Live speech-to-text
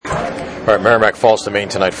All right, Merrimack falls to Maine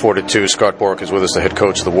tonight, 4-2. Scott Borek is with us, the head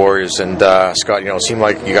coach of the Warriors. And Scott, it seemed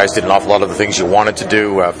like you guys did an awful lot of the things you wanted to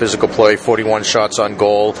do. Physical play, 41 shots on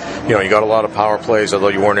goal. You got a lot of power plays, although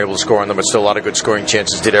you weren't able to score on them, but still a lot of good scoring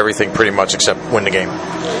chances. Did everything pretty much except win the game.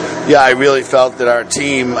 Yeah, I really felt that our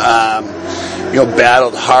team,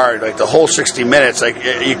 battled hard. Like the whole 60 minutes,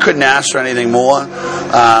 you couldn't ask for anything more.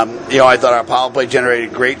 I thought our power play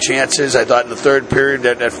generated great chances. I thought in the third period,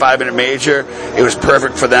 that 5-minute major, it was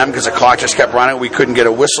perfect for them because the clock just kept running. We couldn't get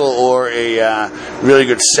a whistle or a really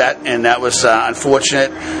good set, and that was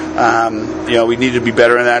unfortunate. We needed to be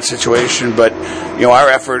better in that situation, but our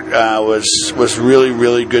effort was really,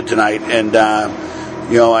 really good tonight, and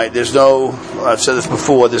I've said this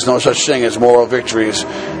before, there's no such thing as moral victories,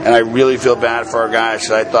 and I really feel bad for our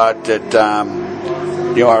guys. I thought that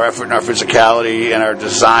our effort and our physicality and our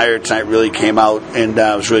desire tonight really came out, and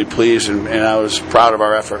I was really pleased, and I was proud of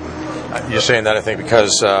our effort. You're saying that, I think,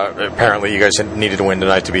 because apparently you guys needed to win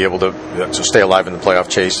tonight to be able to stay alive in the playoff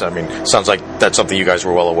chase. I mean, sounds like that's something you guys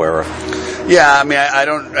were well aware of. Yeah, I mean,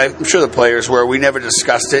 I'm sure the players were. We never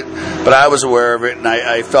discussed it, but I was aware of it, and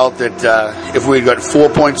I felt that if we had got 4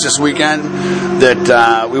 points this weekend,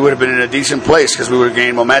 that we would have been in a decent place because we would have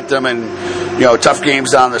gained momentum and, tough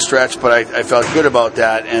games down the stretch, but I felt good about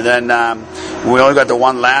that. And then when we only got the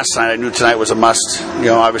one last night, I knew tonight was a must.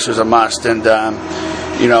 Obviously it was a must, and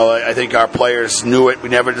I think our players knew it. We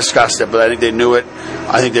never discussed it, but I think they knew it.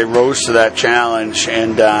 I think they rose to that challenge,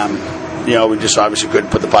 and we just obviously couldn't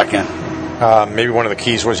put the puck in. Maybe one of the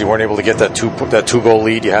keys was you weren't able to get that two-goal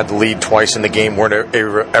lead. You had the lead twice in the game, weren't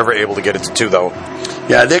ever able to get it to 2, though.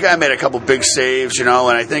 Yeah, their guy made a couple big saves, and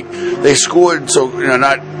I think they scored, so,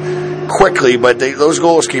 not quickly, but those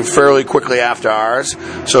goals came fairly quickly after ours.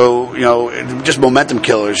 So, just momentum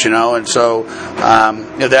killers, and so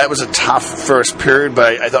that was a tough first period,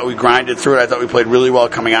 but I thought we grinded through it. I thought we played really well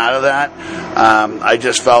coming out of that. I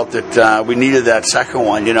just felt that we needed that second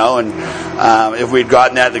one, and if we'd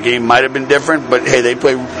gotten that, the game might have been different, but hey,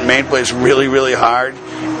 Maine plays really, really hard,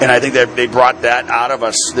 and I think that they brought that out of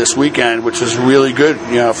us this weekend, which was really good,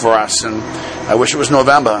 for us, and I wish it was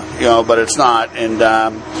November, but it's not, and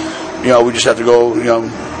we just have to go,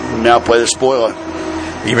 now play the spoiler.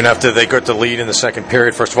 Even after they got the lead in the second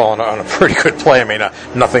period, first of all, on a pretty good play. I mean,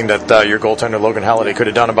 nothing that your goaltender Logan Halliday could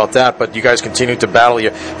have done about that. But you guys continued to battle.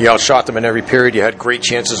 You outshot them in every period. You had great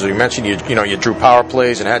chances. As you mentioned, you drew power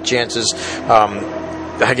plays and had chances.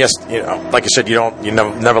 I guess like I said, you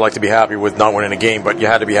never like to be happy with not winning a game, but you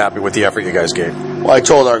had to be happy with the effort you guys gave. Well, I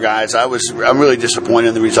told our guys I'm really disappointed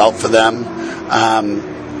in the result for them.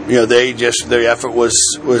 Their effort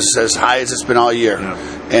was as high as it's been all year,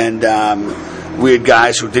 and we had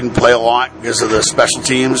guys who didn't play a lot because of the special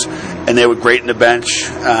teams, and they were great in the bench.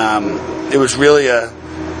 It was really a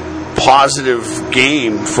positive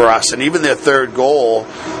game for us, and even their third goal,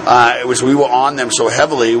 we were on them so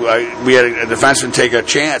heavily. We had a defenseman take a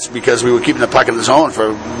chance because we were keeping the puck in the zone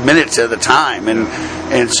for minutes at a time,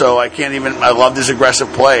 and so I loved his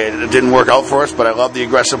aggressive play. It didn't work out for us, but I loved the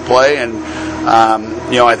aggressive play, and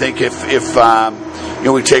I think if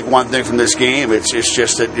we take one thing from this game, it's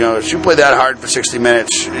just that if you play that hard for 60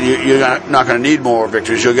 minutes, you're not going to need more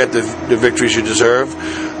victories. You'll get the victories you deserve.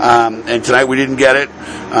 And tonight we didn't get it.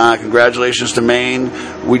 Congratulations to Maine.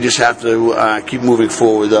 We just have to keep moving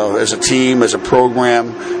forward, though, as a team, as a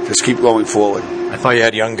program. Just keep going forward. I thought you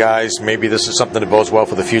had young guys. Maybe this is something that bodes well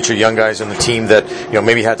for the future. Young guys in the team that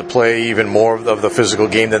maybe had to play even more of the physical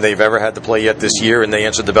game than they've ever had to play yet this year, and they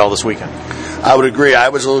answered the bell this weekend. I would agree. I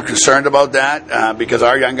was a little concerned about that because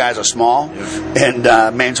our young guys are small, and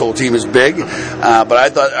Maine's whole team is big. But I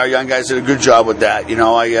thought our young guys did a good job with that.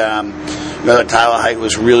 Tyler Height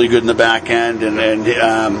was really good in the back end, and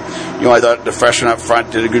I thought the freshman up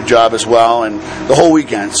front did a good job as well, and the whole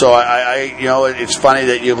weekend. So it's funny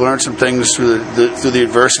that you learn some things through the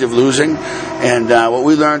adversity of losing, and what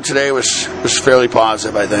we learned today was fairly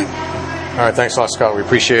positive, I think. All right, thanks a lot, Scott. We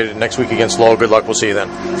appreciate it. Next week against Lowell, good luck. We'll see you then.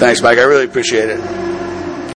 Thanks, Mike. I really appreciate it.